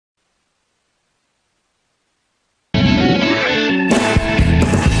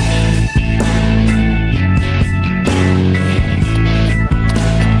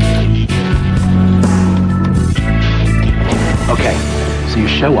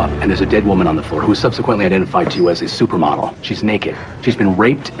show up, and there's a dead woman on the floor who was subsequently identified to you as a supermodel. She's naked. She's been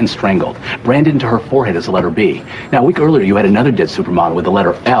raped and strangled. Branded into her forehead is the letter B. Now, a week earlier, you had another dead supermodel with the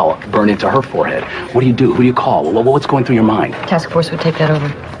letter L burned into her forehead. What do you do? Who do you call? What's going through your mind? Task force would take that over.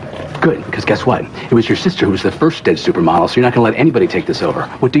 Good, because guess what? It was your sister who was the first dead supermodel, so you're not going to let anybody take this over.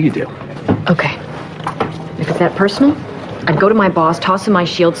 What do you do? Okay. If it's that personal, I'd go to my boss, toss him my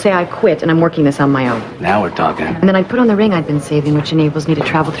shield, say I quit, and I'm working this on my own. Now we're talking. And then I'd put on the ring I'd been saving, which enables me to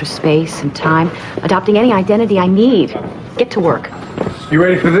travel through space and time, adopting any identity I need. Get to work. You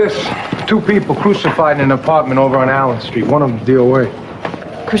ready for this? 2 people crucified in an apartment over on Allen Street. One of them DOA.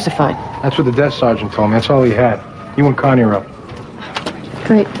 Crucified. That's what the desk sergeant told me. That's all he had. You and Connie are up.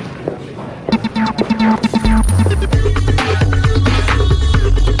 Great.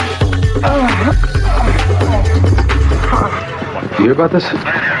 You hear about this?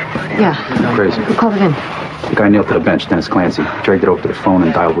 Yeah. Crazy. Who called it in? The guy nailed to the bench, Dennis Clancy. Dragged it over to the phone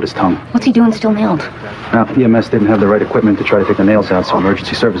and dialed with his tongue. What's he doing still nailed? Now, EMS didn't have the right equipment to try to take the nails out, so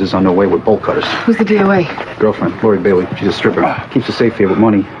emergency services on their way with bolt cutters. Who's the DOA? Girlfriend, Lori Bailey. She's a stripper. Keeps us safe here with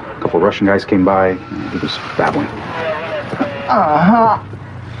money. A couple of Russian guys came by. He was babbling.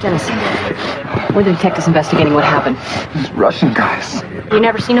 Dennis, we're the detectives investigating what happened. These Russian guys. You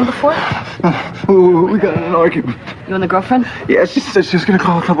never seen him before? We got in an argument. You and the girlfriend? Yeah, she said she was going to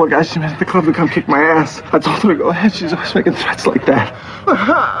call a couple of guys she met at the club to come kick my ass. I told her to go ahead. She's always making threats like that.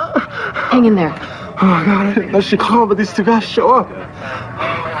 Hang in there. Oh, my God, I didn't know she called, but these 2 guys show up.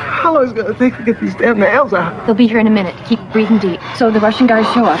 How long is it going to take to get these damn nails out? They'll be here in a minute. Keep breathing deep. So the Russian guys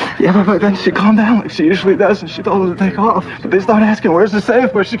show up. Yeah, but then she calmed down like she usually does, and she told them to take off. But they start asking, where's the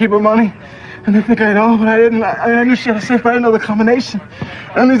safe? Where's she keep her money? And they think I know, but I didn't. I knew she had a safe, but I didn't know the combination.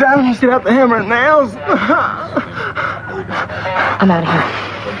 And these animals get out the hammer and nails. I'm out of here.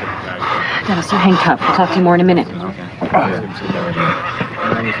 Dennis, you hang tough. I'll talk to you more in a minute.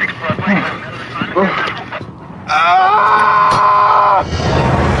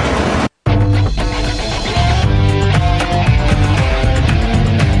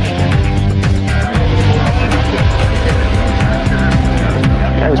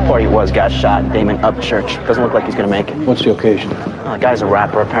 Whose party it was got shot. Damon Upchurch. Doesn't look like he's gonna make it. What's the occasion? The guy's a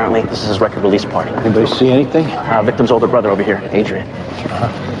rapper, apparently. This is his record release party. Anybody see anything? Victim's older brother over here, Adrian.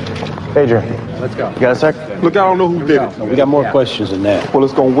 Adrian, Let's go. you got a sec? Look, I don't know who did it. No, we got more questions than that. Well,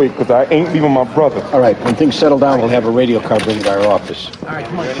 it's gonna wait, because I ain't leaving my brother. All right, when things settle down, we'll have a radio car bring it to our office.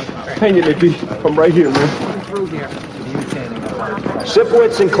 Hang in there, D. I'm right here, man.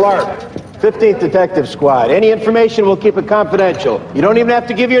 Sipowicz and Clark, 15th Detective Squad. Any information, we'll keep it confidential. You don't even have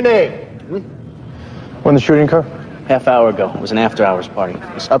to give your name. When the shooting occurred? Half hour ago. It was an after-hours party.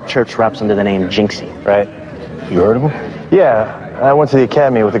 This Upchurch raps under the name Jinxie. Right. You heard of him? Yeah, I went to the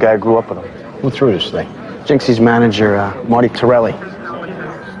academy with the guy who grew up with him. Who threw this thing? Jinxie's manager, Marty Torelli.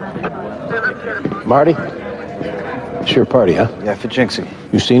 Marty? It's your party, huh? Yeah, for Jinxie.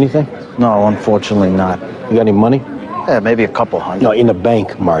 You see anything? No, unfortunately not. You got any money? Yeah, maybe a couple hundred. No, in the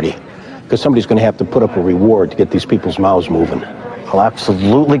bank, Marty. Because somebody's going to have to put up a reward to get these people's mouths moving. I'll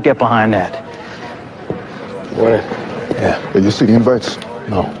absolutely get behind that. What? Yeah. Hey, you see the invites?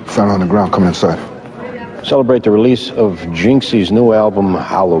 No. Found on the ground. Come inside. Celebrate the release of Jinxie's new album,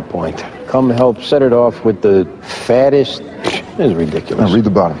 Hollow Point. Come help set it off with the fattest... It's ridiculous. Now read the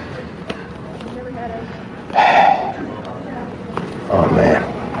bottom. Oh, man.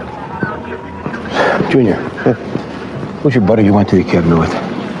 Junior, who's your buddy you went to the academy with?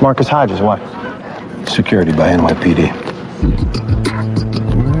 Marcus Hodges, why? Security by NYPD.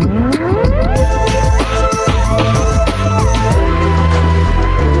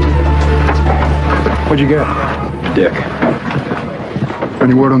 What'd you get? Dick.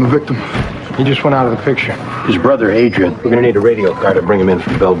 Any word on the victim? He just went out of the picture. His brother, Adrian. We're gonna need a radio car to bring him in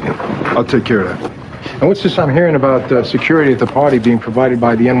from Bellevue. I'll take care of that. And what's this I'm hearing about security at the party being provided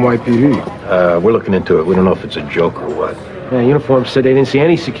by the NYPD? We're looking into it. We don't know if it's a joke or what. Yeah, uniforms said they didn't see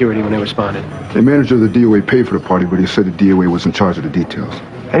any security when they responded. The manager of the DOA paid for the party, but he said the DOA was in charge of the details.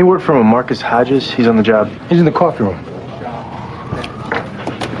 Any word from Marcus Hodges? He's on the job. He's in the coffee room.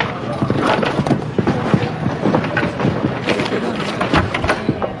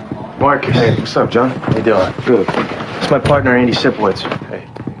 Marcus. Hey, what's up, John? How you doing? Good. It's my partner, Andy Sipowicz. Hey.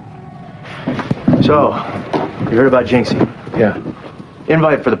 So, you heard about Jinxie? Yeah.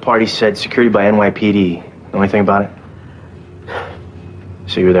 Invite for the party said security by NYPD. Know anything about it?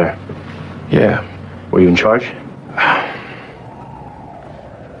 So you were there? Yeah. Were you in charge?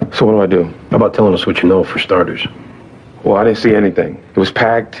 So what do? How about telling us what you know for starters? Well, I didn't see anything. It was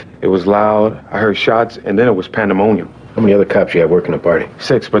packed, it was loud, I heard shots, and then it was pandemonium. How many other cops you have working the party?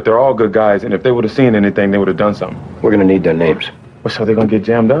 6, but they're all good guys, and if they would have seen anything, they would have done something. We're gonna need their names. Well, so they're gonna get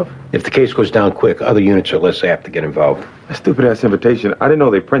jammed up? If the case goes down quick, other units are less apt to get involved. That stupid-ass invitation. I didn't know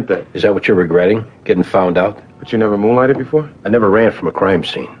they print that. Is that what you're regretting? Getting found out? But you never moonlighted before? I never ran from a crime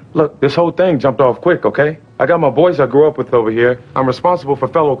scene. Look, this whole thing jumped off quick, okay? I got my boys I grew up with over here. I'm responsible for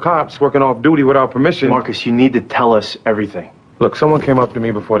fellow cops working off duty without permission. Marcus, you need to tell us everything. Look, someone came up to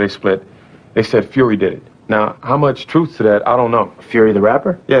me before they split. They said Fury did it. Now, how much truth to that, I don't know. Fury the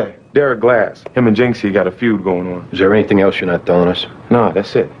rapper? Yeah, Derek Glass. Him and Jinxie got a feud going on. Is there anything else you're not telling us? No,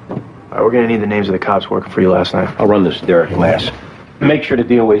 that's it. All right, we're gonna need the names of the cops working for you last night. I'll run this Derek Glass. Make sure the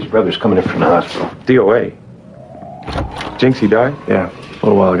DOA's brother's coming in from the hospital. DOA? Jinxie died? Yeah, a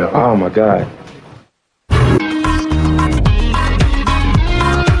little while ago. Oh, my God.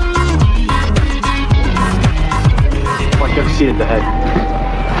 Come on, you have a seat at the head.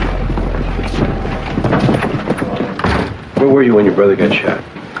 Where were you when your brother got shot?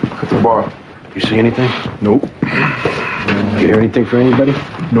 At the bar. You see anything? Nope. You hear anything from anybody?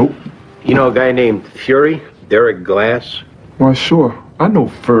 Nope. You know a guy named Fury? Derek Glass? Why, sure. I know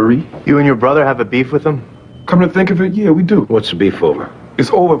Furry. You and your brother have a beef with him? Come to think of it, yeah, we do. What's the beef over?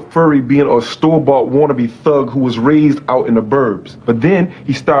 It's over Furry being a store-bought wannabe thug who was raised out in the burbs. But then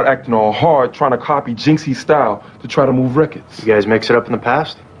he started acting all hard, trying to copy Jinxie's style to try to move records. You guys mix it up in the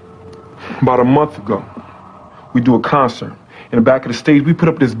past? About a month ago, we do a concert. In the back of the stage, we put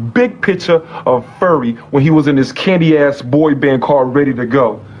up this big picture of Furry when he was in this candy-ass boy band called Ready to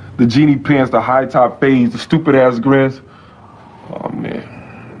Go. The genie pants, the high-top fades, the stupid-ass grins. Oh,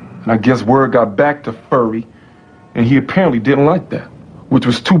 man. And I guess word got back to Furry, and he apparently didn't like that, which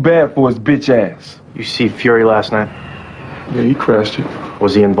was too bad for his bitch ass. You see Fury last night? Yeah, he crashed it.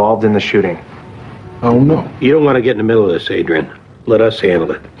 Was he involved in the shooting? I don't know. You don't want to get in the middle of this, Adrian. Let us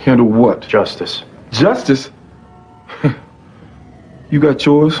handle it. Handle what? Justice. Justice? You got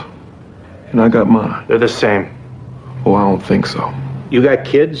yours, and I got mine. They're the same. Oh, I don't think so. You got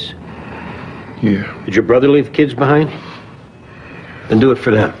kids? Yeah. Did your brother leave kids behind? Then do it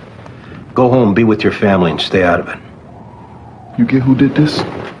for them. Go home, be with your family, and stay out of it. You get who did this?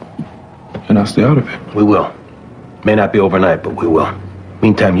 And I stay out of it. We will. May not be overnight, but we will.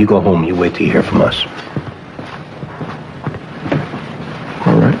 Meantime, you go home, you wait till you hear from us.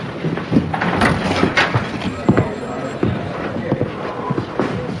 All right.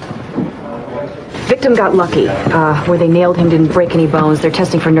 Victim got lucky. Where they nailed him didn't break any bones. They're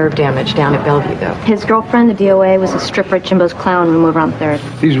testing for nerve damage down at Bellevue, though. His girlfriend, the DOA, was a stripper at Jimbo's clown room over on 3rd.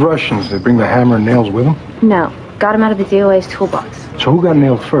 These Russians, they bring the hammer and nails with them? No, got him out of the DOA's toolbox. So who got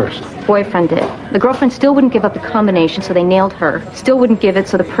nailed first? Boyfriend did. The girlfriend still wouldn't give up the combination, so they nailed her. Still wouldn't give it,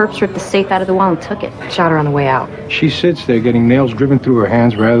 so the perps ripped the safe out of the wall and took it. Shot her on the way out. She sits there getting nails driven through her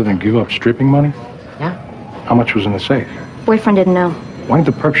hands rather than give up stripping money? Yeah. How much was in the safe? Boyfriend didn't know. Why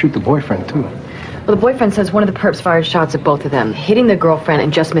didn't the perp shoot the boyfriend, too? Well, the boyfriend says one of the perps fired shots at both of them, hitting the girlfriend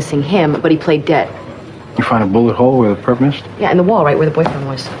and just missing him, but he played dead. You find a bullet hole where the perp missed? Yeah, in the wall right where the boyfriend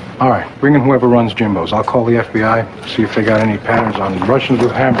was. All right, bring in whoever runs Jimbo's. I'll call the FBI, see if they got any patterns on Russians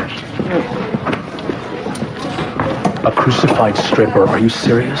with hammers. A crucified stripper? Are you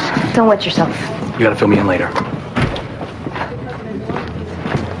serious? Don't wet yourself. You gotta fill me in later.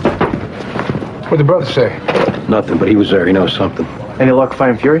 What'd the brother say? Nothing, but he was there. He knows something. Any luck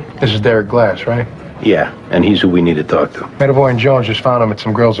finding Fury? This is Derek Glass, right? Yeah, and he's who we need to talk to. Medavoy and Jones just found him at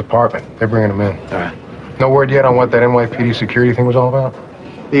some girl's apartment. They're bringing him in. All right. No word yet on what that NYPD security thing was all about?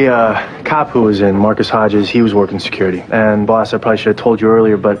 The cop who was in, Marcus Hodges, he was working security. And boss, I probably should have told you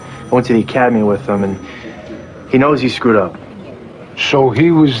earlier, but I went to the academy with him, and he knows he screwed up. So he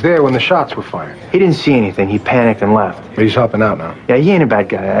was there when the shots were fired? He didn't see anything. He panicked and left. But he's helping out now. Yeah, he ain't a bad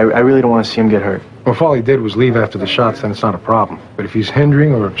guy. I really don't want to see him get hurt. Well, if all he did was leave after the shots, then it's not a problem. But if he's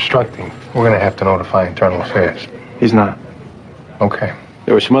hindering or obstructing, we're going to have to notify Internal Affairs. He's not. Okay.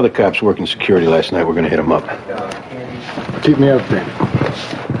 There were some other cops working security last night. We're going to hit them up. Keep me updated.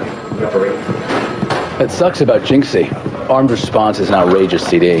 That sucks about Jinxie. Armed Response is an outrageous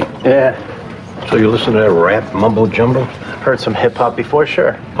CD. Yeah. So you listen to that rap mumbo-jumbo? Heard some hip-hop before,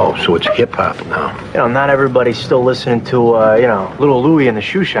 sure. Oh, so it's hip-hop now. You know, not everybody's still listening to, Little Louie and the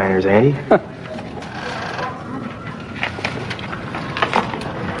Shoe Shiners, Andy.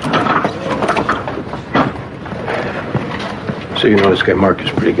 So you know this guy Mark is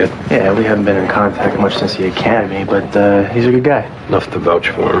pretty good? Yeah, we haven't been in contact much since the academy, but he's a good guy. Enough to vouch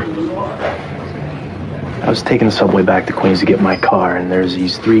for him. I was taking the subway back to Queens to get my car, and there's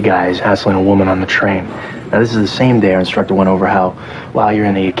these 3 guys hassling a woman on the train. Now, this is the same day our instructor went over how, while you're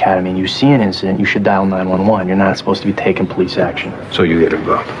in the academy and you see an incident, you should dial 911. You're not supposed to be taking police action. So you get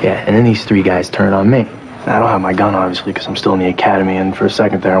involved? Yeah, and then these 3 guys turn on me. I don't have my gun, obviously, because I'm still in the academy, and for a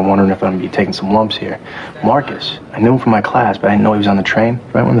second there, I'm wondering if I'm going to be taking some lumps here. Marcus, I knew him from my class, but I didn't know he was on the train.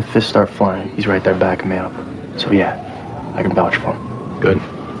 Right when the fists start flying, he's right there backing me up. So yeah, I can vouch for him. Good.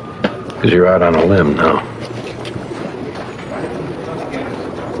 Because you're out on a limb now.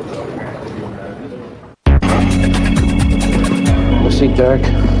 Let's see, Derek.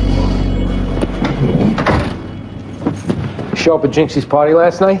 Show up at Jinxie's party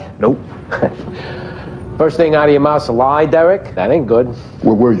last night? Nope. First thing out of your mouth's a lie, Derek? That ain't good.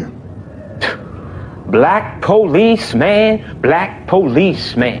 Where were you? Black policeman,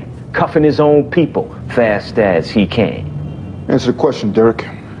 cuffing his own people fast as he can. Answer the question, Derek.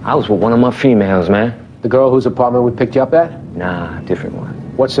 I was with one of my females, man. The girl whose apartment we picked you up at? Nah, different one.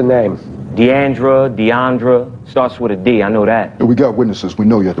 What's her name? Deandra, starts with a D, I know that. We got witnesses. We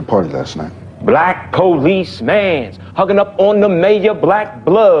know you at the party last night. Black policeman, hugging up on the mayor, black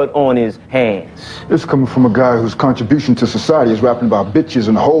blood on his hands. This coming from a guy whose contribution to society is rapping about bitches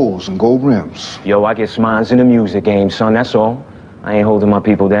and hoes and gold rims. Yo, I get mines in the music game, son, that's all. I ain't holding my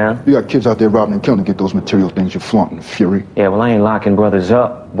people down. You got kids out there robbing and killing to get those material things you're flaunting, Fury. Yeah, well, I ain't locking brothers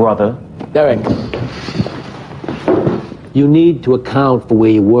up, brother. Derek, you need to account for where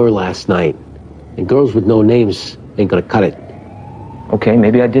you were last night. And girls with no names ain't gonna cut it. Okay,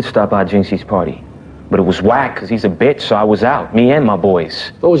 maybe I did stop by Jinxie's party. But it was whack, because he's a bitch, so I was out. Me and my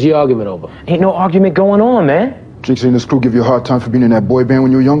boys. What was the argument over? Ain't no argument going on, man. Jinxie and this crew give you a hard time for being in that boy band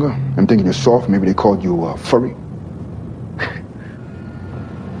when you were younger? I'm thinking you're soft. Maybe they called you furry.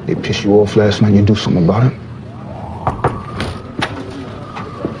 They pissed you off last night. You do something about it?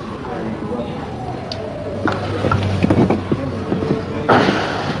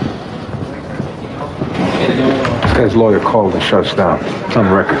 This guy's lawyer called and shut us down. It's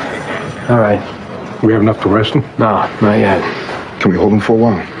on record. All right. We have enough to arrest him? No, not yet. Can we hold him for a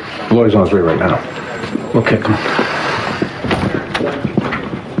while? The lawyer's on his way right now. Okay, come on.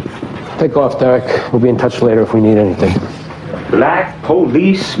 Take off, Derek. We'll be in touch later if we need anything. Black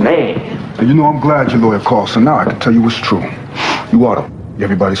policeman. You know, I'm glad your lawyer called, so now I can tell you what's true. You ought to.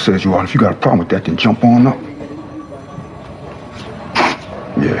 Everybody says you ought. If you got a problem with that, then jump on up.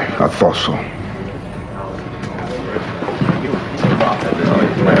 Yeah, I thought so.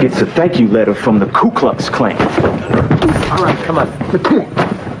 It's a thank you letter from the Ku Klux Klan. All right, come on. Come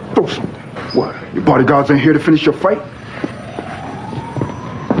on. Throw something. What? Your bodyguards ain't here to finish your fight?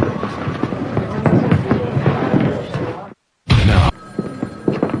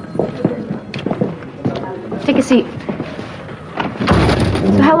 Take a seat.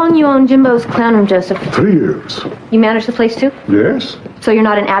 So how long you own Jimbo's Clown Room, Joseph? 3 years. You manage the place too? Yes? So you're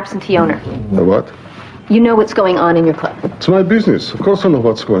not an absentee owner? What? You know what's going on in your club? It's my business. Of course I know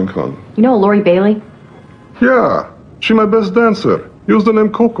what's going on. You know Lori Bailey? Yeah. She my best dancer. Use the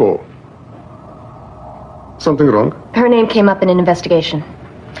name Coco. Something wrong? Her name came up in an investigation.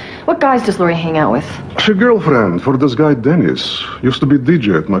 What guys does Lori hang out with? She girlfriend for this guy Dennis. Used to be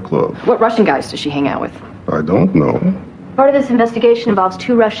DJ at my club. What Russian guys does she hang out with? I don't know. Part of this investigation involves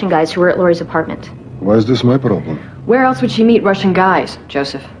 2 Russian guys who were at Lori's apartment. Why is this my problem? Where else would she meet Russian guys,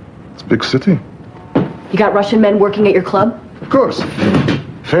 Joseph? It's a big city. You got Russian men working at your club? Of course.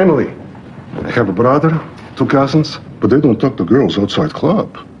 Family. I have a brother, 2 cousins, but they don't talk to girls outside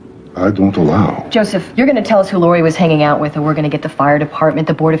club. I don't allow. Joseph, you're going to tell us who Lori was hanging out with, or we're going to get the fire department,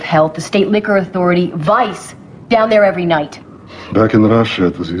 the Board of Health, the State Liquor Authority, Vice, down there every night. Back in Russia,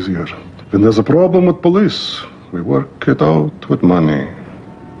 it was easier. When there's a problem with police, we work it out with money.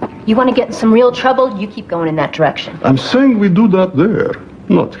 You want to get in some real trouble, you keep going in that direction. I'm saying we do that there,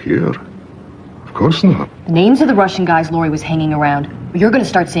 not here. Of course not. The names of the Russian guys Lori was hanging around. You're going to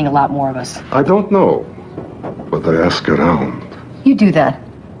start seeing a lot more of us. I don't know, but I ask around. You do that.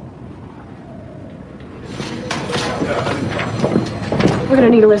 We're going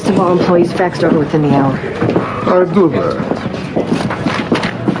to need a list of all employees faxed over within the hour. I do that.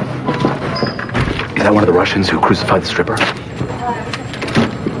 Is that one of the Russians who crucified the stripper?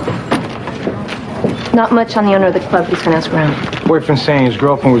 Not much on the owner of the club, he's going to ask around. Boyfriend's saying his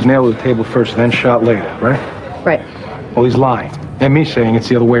girlfriend was nailed to the table first, then shot later, right? Right. Well, he's lying. And me saying it's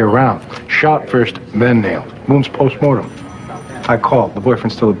the other way around. Shot first, then nailed. Wounds post-mortem. I called. The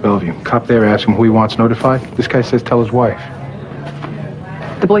boyfriend's still at Bellevue. Cop there asked him who he wants notified. This guy says tell his wife.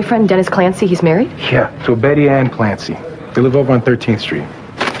 The boyfriend, Dennis Clancy, he's married? Yeah, to Betty Ann Clancy. They live over on 13th Street.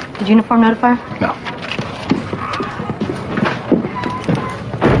 Did uniform notify her? No.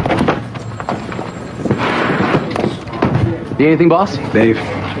 Need anything, boss? Dave,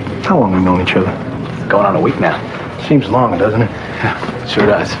 how long we known each other? Going on a week now. Seems long, doesn't it? Yeah, sure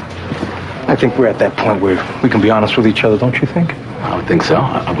does. I think we're at that point where we can be honest with each other, don't you think? I would think so.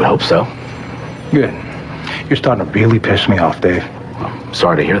 I would hope so. Good. You're starting to really piss me off, Dave. I'm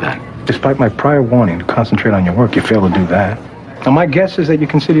sorry to hear that. Despite my prior warning to concentrate on your work, you fail to do that. Now, my guess is that you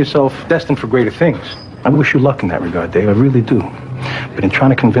consider yourself destined for greater things. I wish you luck in that regard, Dave. I really do. But in trying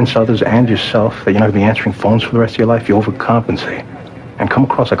to convince others and yourself that you're not going to be answering phones for the rest of your life, you overcompensate and come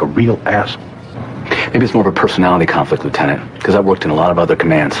across like a real ass. Maybe it's more of a personality conflict, Lieutenant, because I've worked in a lot of other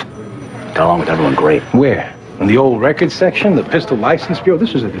commands. Got along with everyone great. Where? In the old records section, the Pistol License Bureau?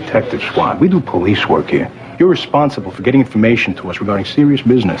 This is a detective squad. We do police work here. You're responsible for getting information to us regarding serious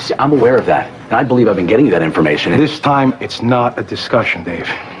business. See, I'm aware of that, and I believe I've been getting you that information. This time, it's not a discussion, Dave.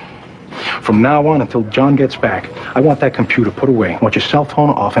 From now on until John gets back, I want that computer put away. I want your cell phone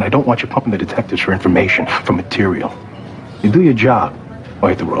off, and I don't want you pumping the detectives for information, for material. You do your job, or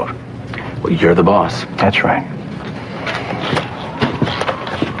hit the road. Well, you're the boss. That's right.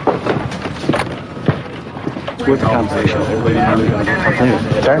 What's the conversation?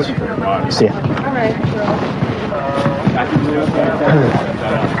 Terrence? See ya. All right.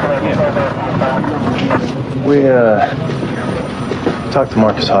 We, talked to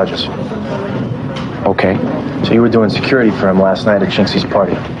Marcus Hodges. Okay. So you were doing security for him last night at Jinxie's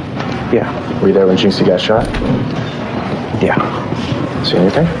party? Yeah. Were you there when Jinxie got shot? Yeah. See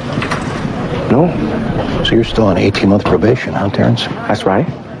anything? No. So you're still on 18-month probation, huh, Terrence? That's right.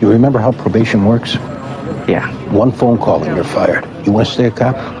 You remember how probation works? Yeah. One phone call and you're fired. You want to stay a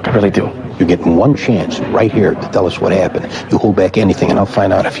cop? I really do. You're getting one chance right here to tell us what happened. You hold back anything and I'll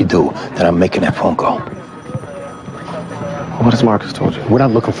find out. If you do, then I'm making that phone call. What has Marcus told you? We're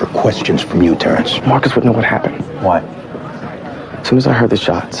not looking for questions from you, Terrence. Marcus would know what happened. Why? As soon as I heard the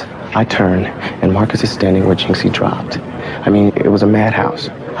shots, I turned, and Marcus is standing where Jinxie dropped. I mean, it was a madhouse.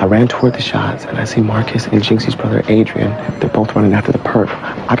 I ran toward the shots, and I see Marcus and Jinxie's brother, Adrian. They're both running after the perp.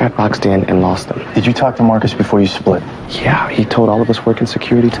 I got boxed in and lost them. Did you talk to Marcus before you split? Yeah, he told all of us working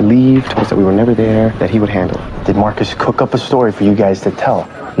security to leave, told us that we were never there, that he would handle it. Did Marcus cook up a story for you guys to tell?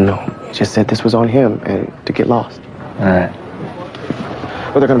 No, he just said this was on him and to get lost. All right.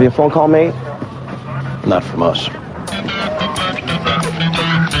 Was there going to be a phone call made? Not from us.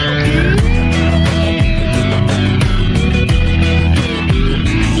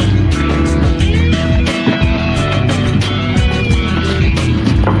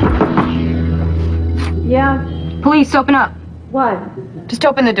 Yeah? Police, open up. What? Just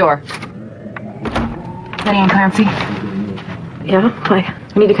open the door. Penny and Clancy. Yeah? Why?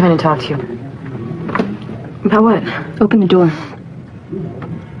 I need to come in and talk to you. About what? Open the door.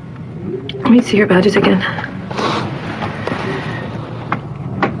 Let me see your badges again.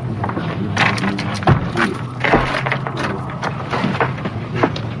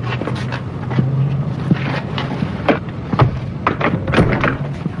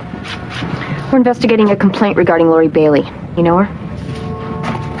 We're investigating a complaint regarding Lori Bailey. You know her?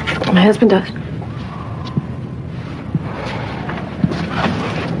 My husband does.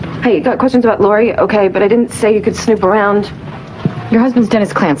 Hey, you got questions about Lori? Okay, but I didn't say you could snoop around. Your husband's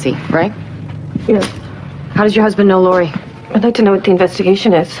Dennis Clancy, right? Yes. How does your husband know Lori? I'd like to know what the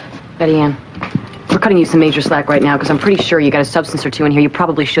investigation is. Betty Ann, we're cutting you some major slack right now because I'm pretty sure you got a substance or two in here you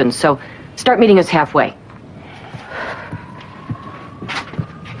probably shouldn't. So start meeting us halfway.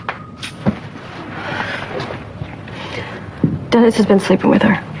 Dennis has been sleeping with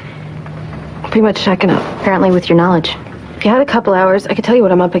her. Pretty much checking up. Apparently with your knowledge. If you had a couple hours, I could tell you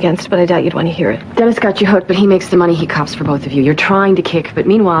what I'm up against, but I doubt you'd want to hear it. Dennis got you hooked, but he makes the money he cops for both of you. You're trying to kick, but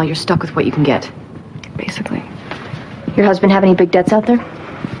meanwhile, you're stuck with what you can get. Basically. Your husband have any big debts out there?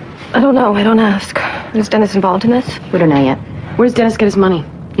 I don't know. I don't ask. Is Dennis involved in this? We don't know yet. Where does Dennis get his money?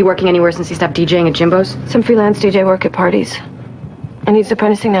 He working anywhere since he stopped DJing at Jimbo's? Some freelance DJ work at parties. And he's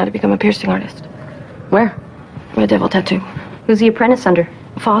apprenticing now to become a piercing artist. Where? Red Devil Tattoo. Who's the apprentice under?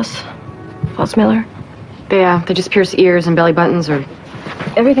 Foss Miller. They just pierce ears and belly buttons or...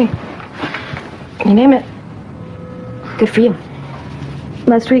 Everything. You name it. Good for you.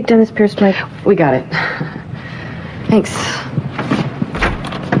 Last week, Dennis pierced my... We got it. Thanks.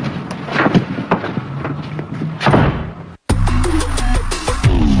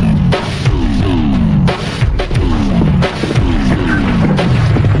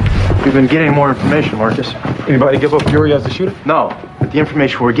 We've been getting more information, Marcus. Anybody give up Fury as the shooter? No, but the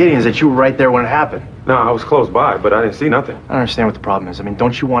information we're getting is that you were right there when it happened. No, I was close by, but I didn't see nothing. I don't understand what the problem is. I mean,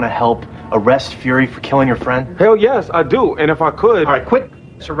 don't you want to help arrest Fury for killing your friend? Hell yes, I do. And if I could... All right, quit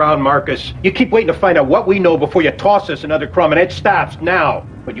around, Marcus. You keep waiting to find out what we know before you toss us another crumb, and it stops now.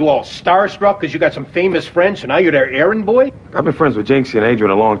 But you all starstruck because you got some famous friends, so now you're their errand boy? I've been friends with Jinxie and Adrian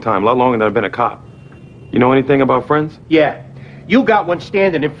a long time, a lot longer than I've been a cop. You know anything about friends? Yeah. You got one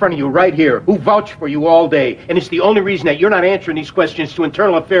standing in front of you right here who vouched for you all day, and it's the only reason that you're not answering these questions to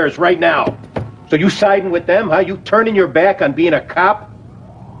Internal Affairs right now. So you siding with them, huh? You turning your back on being a cop?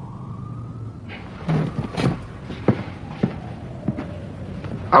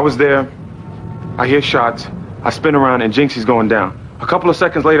 I was there. I hear shots. I spin around and Jinxie's going down. A couple of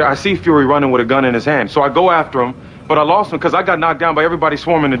seconds later, I see Fury running with a gun in his hand. So I go after him, but I lost him because I got knocked down by everybody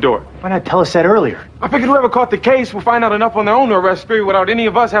swarming the door. Why not tell us that earlier? I figured whoever caught the case would find out enough on their own to arrest Fury without any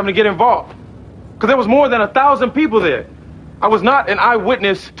of us having to get involved. Because there was more than 1,000 people there. I was not an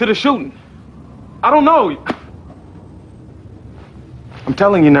eyewitness to the shooting. I don't know. I'm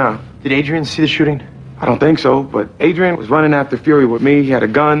telling you now. Did Adrian see the shooting? I don't think so, but Adrian was running after Fury with me. He had a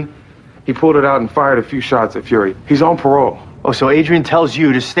gun. He pulled it out and fired a few shots at Fury. He's on parole. Oh, so Adrian tells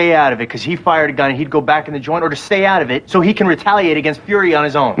you to stay out of it because he fired a gun and he'd go back in the joint, or to stay out of it so he can retaliate against Fury on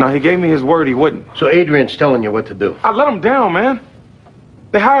his own? No, he gave me his word he wouldn't. So Adrian's telling you what to do? I let him down, man.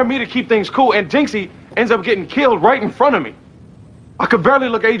 They hired me to keep things cool, and Jinxie ends up getting killed right in front of me. I could barely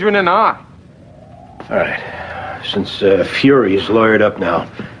look Adrian in the eye. All right. Since Fury is lawyered up now,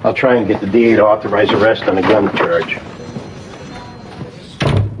 I'll try and get the DA to authorize arrest on a gun charge.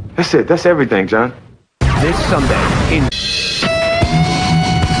 That's it. That's everything, John. This Sunday in...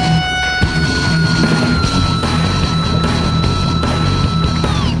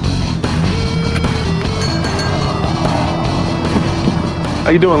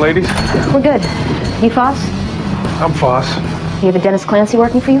 How you doing, ladies? We're good. You Foss? I'm Foss. You have a Dennis Clancy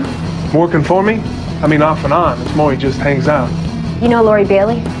working for you? Working for me? I mean, off and on. It's more he just hangs out. You know Lori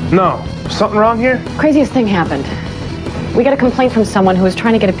Bailey? No. Something wrong here? Craziest thing happened. We got a complaint from someone who was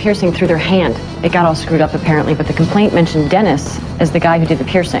trying to get a piercing through their hand. It got all screwed up, apparently, but the complaint mentioned Dennis as the guy who did the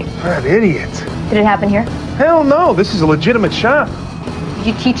piercing. That idiot. Did it happen here? Hell no. This is a legitimate shop. Did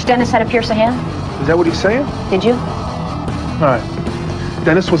you teach Dennis how to pierce a hand? Is that what he's saying? Did you? All right.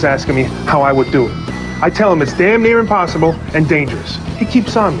 Dennis was asking me how I would do it. I tell him it's damn near impossible and dangerous. He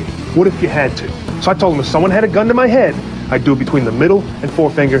keeps on me. What if you had to? So I told him if someone had a gun to my head, I'd do it between the middle and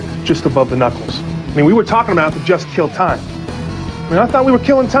forefinger, just above the knuckles. I mean, we were talking about to just kill time. I mean, I thought we were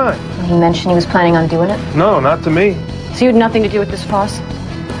killing time. He mentioned he was planning on doing it? No, not to me. So you had nothing to do with this, Foss?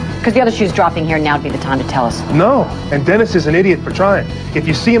 Because the other shoe's dropping here, and now would be the time to tell us. No, and Dennis is an idiot for trying. If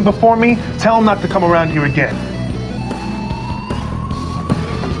you see him before me, tell him not to come around here again.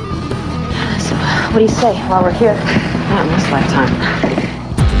 So, what do you say while we're here? Not in this lifetime.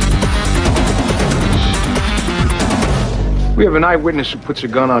 We have an eyewitness who puts a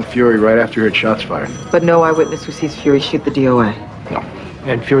gun on Fury right after he heard shots fired. But no eyewitness who sees Fury shoot the DOA. No.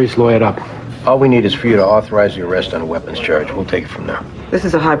 And Fury's lawyered up. All we need is for you to authorize the arrest on a weapons charge. We'll take it from there. This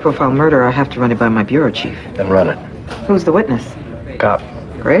is a high-profile murder. I have to run it by my bureau chief. Then run it. Who's the witness? Cop.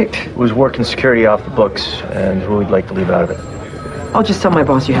 Great. Who's working security off the books and who we'd like to leave out of it. I'll just tell my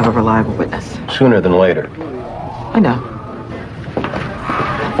boss you have a reliable witness. Sooner than later. I know.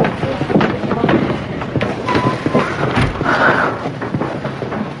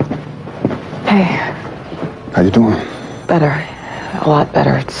 Hey. How you doing? Better. A lot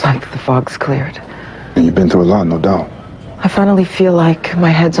better. It's like the fog's cleared. And you've been through a lot, no doubt. I finally feel like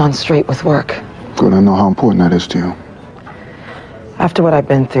my head's on straight with work. Good, I know how important that is to you. After what I've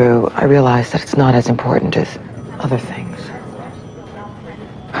been through, I realize that it's not as important as other things.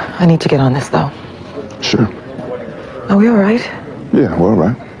 I need to get on this, though. Sure. Are we all right? Yeah, we're all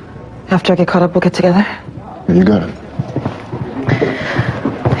right. After I get caught up, we'll get together? Yeah, you got it.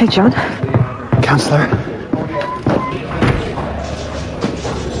 Hey, John. Counselor?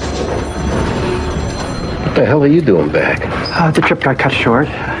 What the hell are you doing back? The trip got cut short.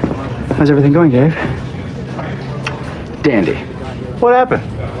 How's everything going, Dave? Dandy. What happened?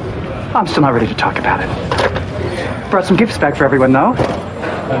 I'm still not ready to talk about it. Brought some gifts back for everyone, though.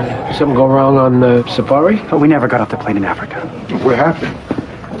 Something go wrong on the safari? But we never got off the plane in Africa. What happened?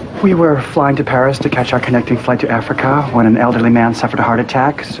 We were flying to Paris to catch our connecting flight to Africa when an elderly man suffered a heart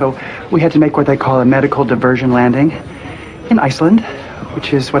attack. So we had to make what they call a medical diversion landing in Iceland,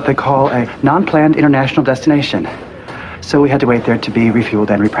 which is what they call a non-planned international destination. So we had to wait there to be refueled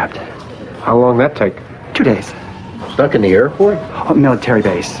and reprepped. How long that take? 2 days. Stuck in the airport? A military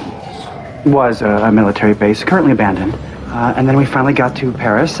base. Was a military base, currently abandoned. And then we finally got to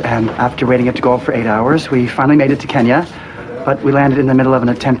Paris, and after waiting at the Gulf for 8 hours, we finally made it to Kenya. But we landed in the middle of an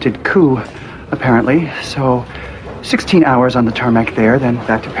attempted coup, apparently. So 16 hours on the tarmac there, then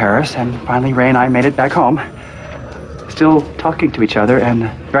back to Paris, and finally Ray and I made it back home. Still talking to each other, and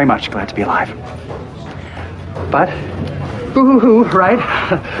very much glad to be alive. But, boo-hoo-hoo, right?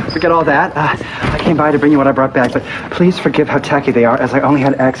 Forget all that. I came by to bring you what I brought back, but please forgive how tacky they are, as I only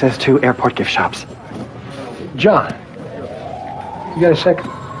had access to airport gift shops. John, you got a second?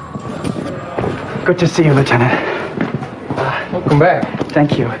 Good to see you, Lieutenant. Welcome back.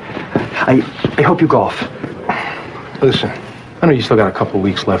 Thank you. I hope you golf. Listen, I know you still got a couple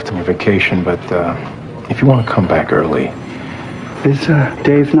weeks left in your vacation, but if you want to come back early... Is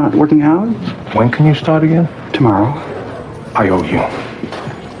Dave not working out? When can you start again? Tomorrow. I owe you.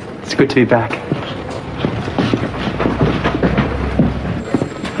 It's good to be back.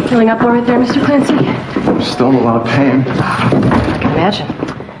 Feeling up all right there, Mr. Clancy? I'm still in a lot of pain. I can imagine.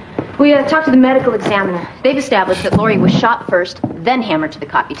 We talked to the medical examiner. They've established that Lori was shot first, then hammered to the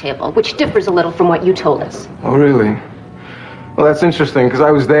coffee table, which differs a little from what you told us. Oh, really? Well, that's interesting, because I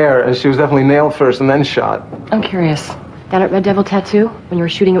was there, and she was definitely nailed first and then shot. I'm curious. That Red Devil tattoo, when you were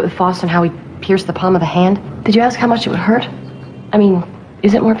shooting it with Foss and how he pierced the palm of the hand, did you ask how much it would hurt? I mean,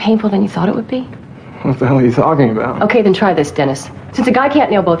 is it more painful than you thought it would be? What the hell are you talking about? Okay, then try this, Dennis. Since a guy can't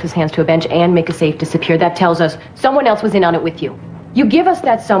nail both his hands to a bench and make a safe disappear, that tells us someone else was in on it with you. You give us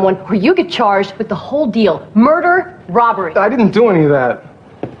that someone, or you get charged with the whole deal. Murder, robbery. I didn't do any of that.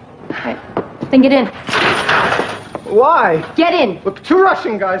 All right, then get in. Why? Get in. Look, 2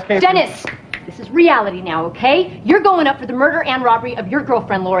 Russian guys came... Dennis, this is reality now, okay? You're going up for the murder and robbery of your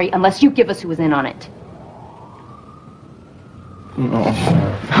girlfriend, Lori, unless you give us who was in on it. No.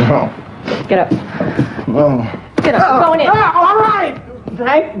 No. Get up. No. Get up. We're going in. All right.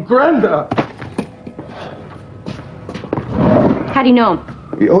 Thank Brenda. How do you know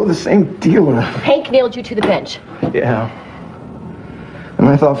him? We owe the same dealer. Hank nailed you to the bench. Yeah. And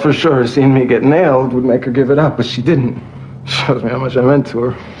I thought for sure seeing me get nailed would make her give it up, but she didn't. Shows me how much I meant to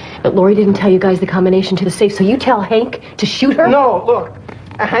her. But Lori didn't tell you guys the combination to the safe, so you tell Hank to shoot her? No, look.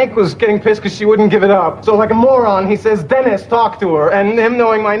 Hank was getting pissed because she wouldn't give it up. So like a moron, he says, Dennis, talk to her. And him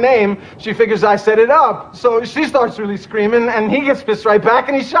knowing my name, she figures I set it up. So she starts really screaming, and he gets pissed right back,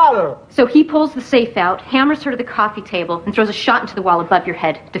 and he shot her. So he pulls the safe out, hammers her to the coffee table, and throws a shot into the wall above your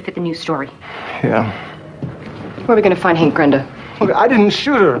head to fit the news story. Yeah. Where are we going to find Hank, Brenda? Look, I didn't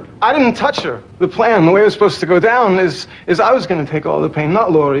shoot her. I didn't touch her. The plan, the way it was supposed to go down, is I was going to take all the pain,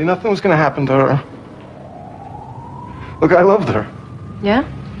 not Lori. Nothing was going to happen to her. Look, I loved her. Yeah?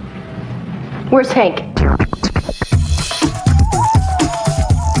 Where's Hank?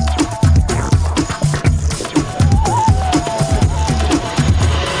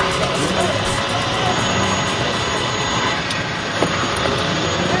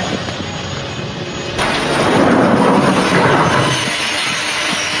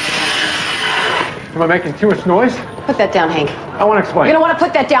 Am I making too much noise? Put that down, Hank. I want to explain. You're going to want to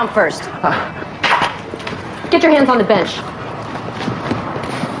put that down first. Get your hands on the bench.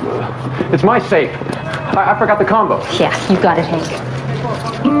 It's my safe. I forgot the combo. Yeah, you got it, Hank.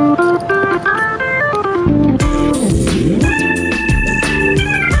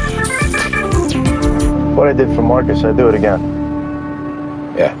 What I did for Marcus, I'd do it again.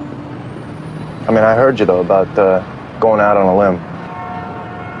 Yeah. I mean, I heard you, though, about going out on a limb.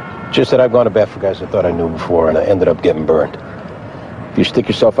 Just that I've gone to bat for guys I thought I knew before, and I ended up getting burned. If you stick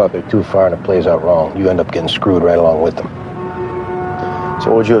yourself out there too far and it plays out wrong, you end up getting screwed right along with them. So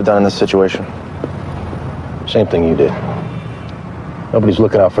what would you have done in this situation? Same thing you did. Nobody's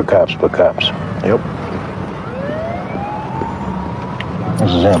looking out for cops but cops. Yep.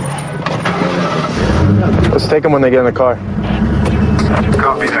 This is him. Let's take them when they get in the car.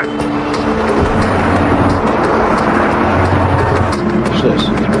 Copy that. What's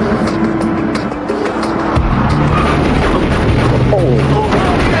this?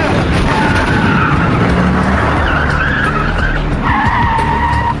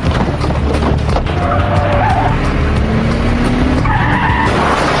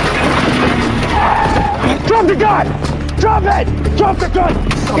 Drop the gun! Drop it! Drop the gun!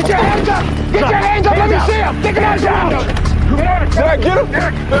 Get your hands up! Get your hands up! Let me see him! Get your hands down! Did I get him?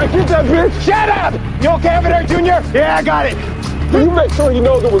 Did I get that bitch? Shut up! You okay over there, Junior? Yeah, I got it. You make sure he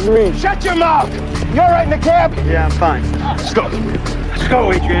knows it was me. Shut your mouth! You all right in the cab? Yeah, I'm fine. Let's go. Let's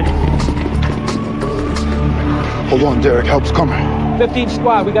go, Adrian. Hold on, Derek. Help's coming. 15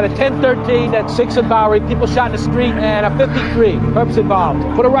 squad. We got a 10-13 at 6 and Bowery. People shot in the street, and a 53. Perps involved.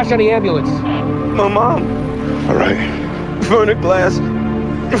 Put a rush on the ambulance. My mom. All right. Vernon Glass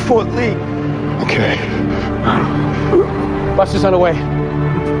in Fort Lee. Okay. Bus is on the way.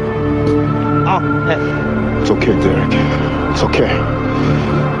 Oh, It's okay, Derek. It's okay.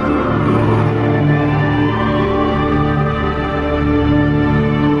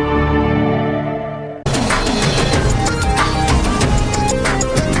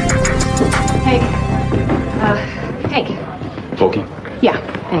 Hank. Hank. Folge? Yeah,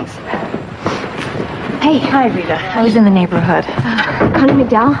 thanks. Hey. Hi, Rita. I was in the neighborhood. Connie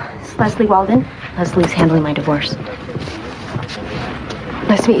McDowell. It's Leslie Walden. Leslie's handling my divorce.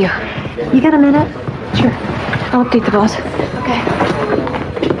 Nice to meet you. You got a minute? Sure. I'll update the boss. Okay.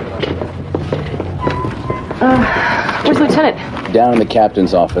 Where's Lieutenant? Down in the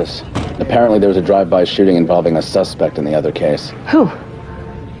captain's office. Apparently there was a drive-by shooting involving a suspect in the other case. Who?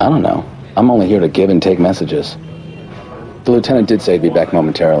 I don't know. I'm only here to give and take messages. The lieutenant did say he'd be back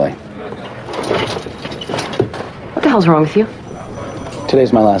momentarily. What the hell's wrong with you?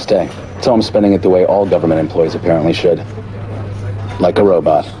 Today's my last day, so I'm spending it the way all government employees apparently should. Like a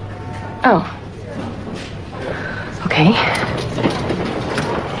robot. Oh. Okay.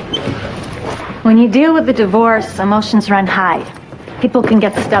 When you deal with a divorce, emotions run high. People can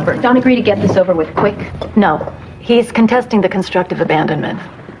get stubborn. Don't agree to get this over with quick. No. He's contesting the constructive abandonment.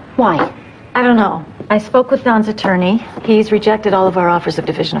 Why? I don't know. I spoke with Don's attorney. He's rejected all of our offers of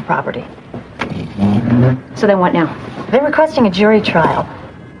division of property. So then what now? They're requesting a jury trial.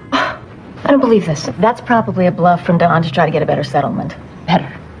 I don't believe this. That's probably a bluff from Don to try to get a better settlement.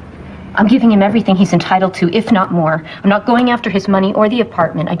 Better. I'm giving him everything he's entitled to, if not more. I'm not going after his money or the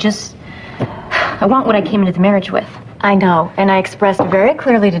apartment. I want what I came into the marriage with. I know, and I expressed very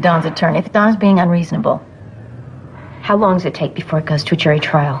clearly to Don's attorney that Don is being unreasonable. How long does it take before it goes to a jury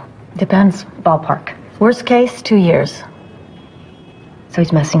trial? Depends. Ballpark. Worst case, 2 years. So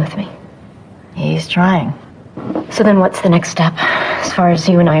he's messing with me. He's trying. So then what's the next step, as far as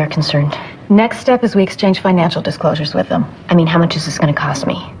you and I are concerned? Next step is we exchange financial disclosures with them. I mean, how much is this going to cost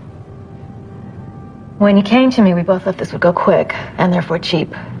me? When you came to me, we both thought this would go quick, and therefore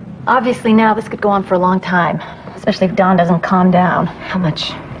cheap. Obviously now this could go on for a long time, especially if Don doesn't calm down. How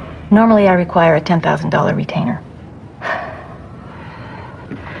much? Normally I require a $10,000 retainer.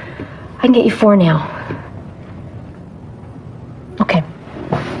 I can get you 4 now. Okay.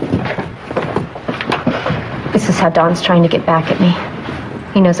 This is how Don's trying to get back at me.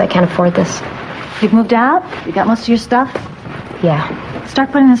 He knows I can't afford this. You've moved out? You got most of your stuff? Yeah.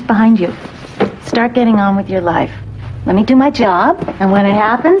 Start putting this behind you. Start getting on with your life. Let me do my job, and when it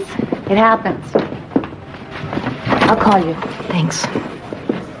happens, it happens. I'll call you. Thanks.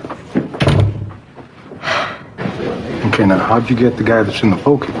 Okay, now, how'd you get the guy that's in the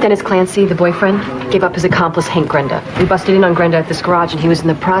poker? Dennis Clancy, the boyfriend, gave up his accomplice, Hank Grenda. We busted in on Grenda at this garage, and he was in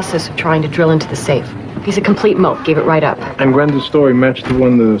the process of trying to drill into the safe. He's a complete mope, gave it right up. And Grenda's story matched the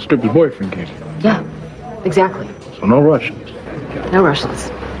one the stripper's boyfriend gave you? Yeah, exactly. So no Russians? No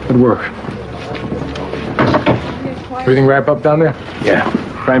Russians. Good work. Everything wrap up down there? Yeah.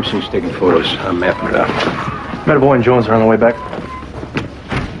 Crime scene's taking photos. I'm mapping it out. Met a boy and Jones are on the way back.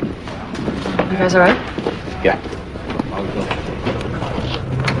 You guys all right? Yeah.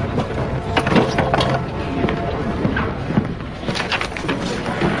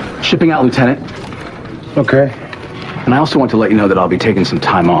 Shipping out, Lieutenant. Okay. And I also want to let you know that I'll be taking some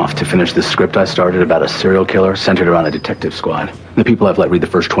time off to finish this script I started about a serial killer centered around a detective squad. The people I've let read the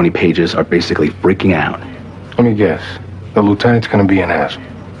first 20 pages are basically freaking out. Let me guess. The lieutenant's gonna be an ass.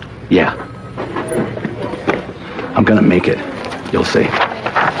 Yeah. I'm gonna make it. You'll see.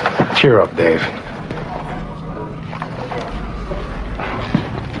 Cheer up, Dave.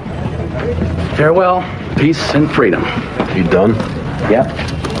 Farewell, peace, and freedom. You done? Yep.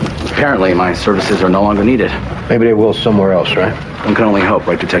 Apparently, my services are no longer needed. Maybe they will somewhere else, right? One can only hope,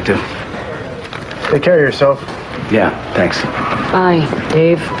 right, Detective? Take care of yourself. Yeah, thanks. Bye,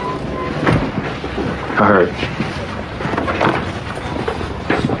 Dave. I heard.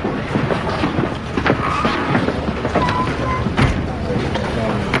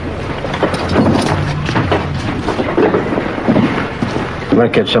 You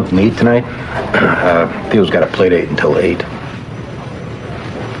want to catch something to eat tonight? Theo's got a play date until 8.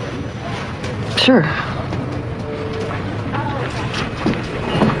 Sure.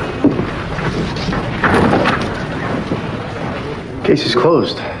 Case is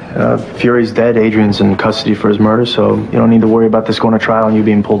closed. Fury's dead. Adrian's in custody for his murder, so you don't need to worry about this going to trial and you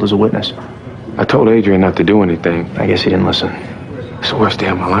being pulled as a witness. I told Adrian not to do anything. I guess he didn't listen. It's the worst day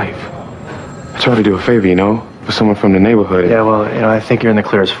of my life. I tried to do a favor, you know, for someone from the neighborhood. Yeah, well, I think you're in the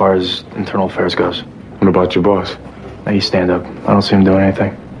clear as far as internal affairs goes. What about your boss? Now you stand up. I don't see him doing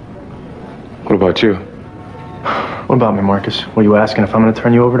anything. What about you? What about me, Marcus? Were you asking if I'm going to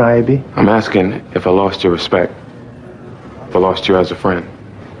turn you over to IAB? I'm asking if I lost your respect. If I lost you as a friend.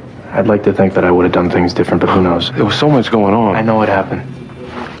 I'd like to think that I would have done things different, but who knows? There was so much going on. I know what happened.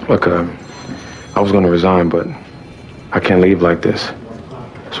 Look, I was going to resign, but I can't leave like this.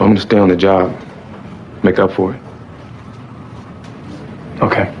 So I'm going to stay on the job. Make up for it.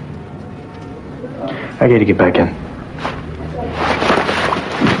 Okay. I got to get back in.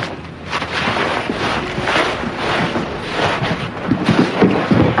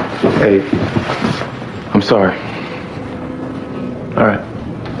 Hey, I'm sorry. All right.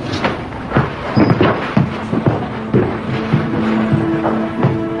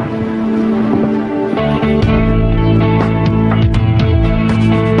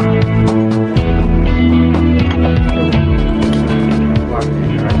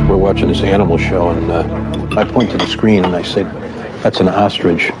 watching this animal show, and I point to the screen and I say, "That's an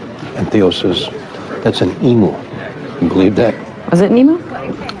ostrich," and Theo says, "That's an emu." You believe that? Was it an emu?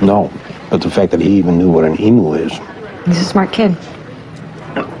 No, but the fact that he even knew what an emu is. He's a smart kid.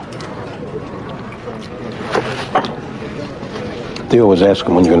 Theo was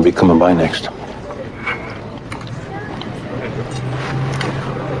asking when you're going to be coming by next.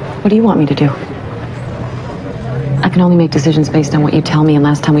 What do you want me to do? I can only make decisions based on what you tell me, and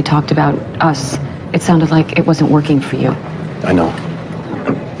last time we talked about us, it sounded like it wasn't working for you. I know.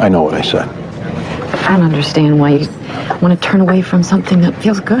 I know what I said. I don't understand why you want to turn away from something that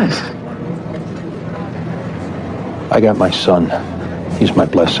feels good. I got my son. He's my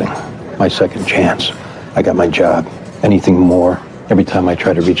blessing, my second chance. I got my job. Anything more, every time I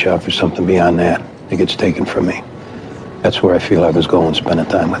try to reach out for something beyond that, it gets taken from me. That's where I feel I was going, spending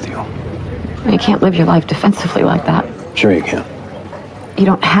time with you. You can't live your life defensively like that. Sure you can. You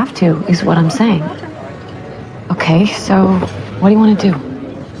don't have to, is what I'm saying. Okay, so what do you want to do?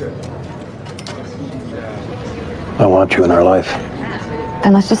 I want you in our life.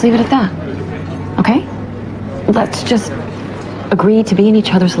 Then let's just leave it at that. Okay? Let's just agree to be in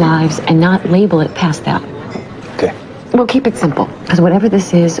each other's lives and not label it past that. Okay. We'll keep it simple, because whatever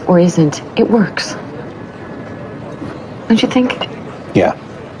this is or isn't, it works. Don't you think? Yeah.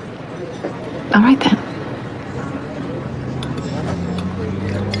 All right then.